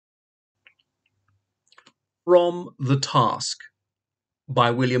From The Task by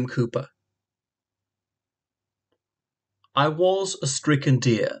William Cowper. I was a stricken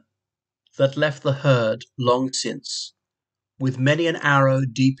deer that left the herd long since. With many an arrow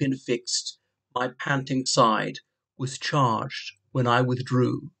deep infixed, my panting side was charged when I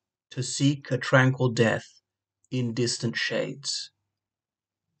withdrew to seek a tranquil death in distant shades.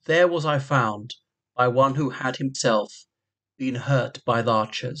 There was I found by one who had himself been hurt by the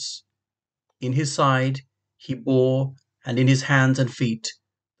archers. In his side he bore, and in his hands and feet,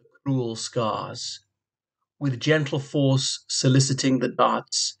 the cruel scars. With gentle force soliciting the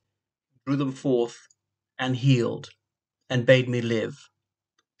darts, drew them forth, and healed, and bade me live.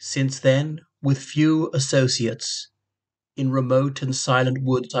 Since then, with few associates, in remote and silent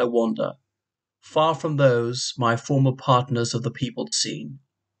woods I wander, far from those my former partners of the peopled scene.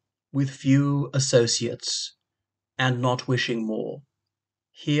 With few associates, and not wishing more,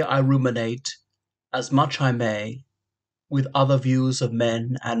 here I ruminate, as much I may, with other views of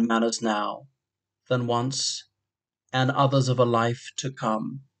men and manners now, than once, and others of a life to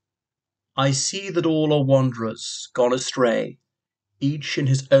come. I see that all are wanderers, gone astray, each in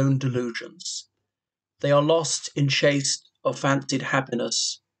his own delusions. They are lost in chase of fancied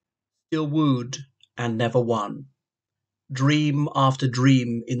happiness, still wooed and never won. Dream after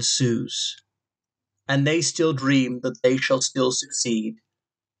dream ensues, and they still dream that they shall still succeed,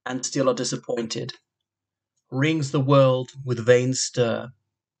 and still are disappointed. Rings the world with vain stir.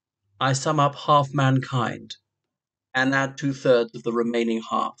 I sum up half mankind, and add two-thirds of the remaining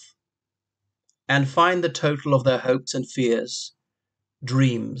half, and find the total of their hopes and fears,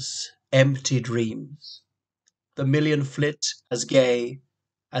 dreams, empty dreams. The million flit as gay,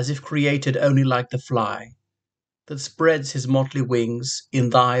 as if created only like the fly, that spreads his motley wings in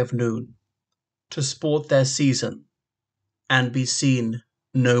the eye of noon, to sport their season, and be seen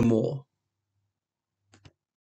no more.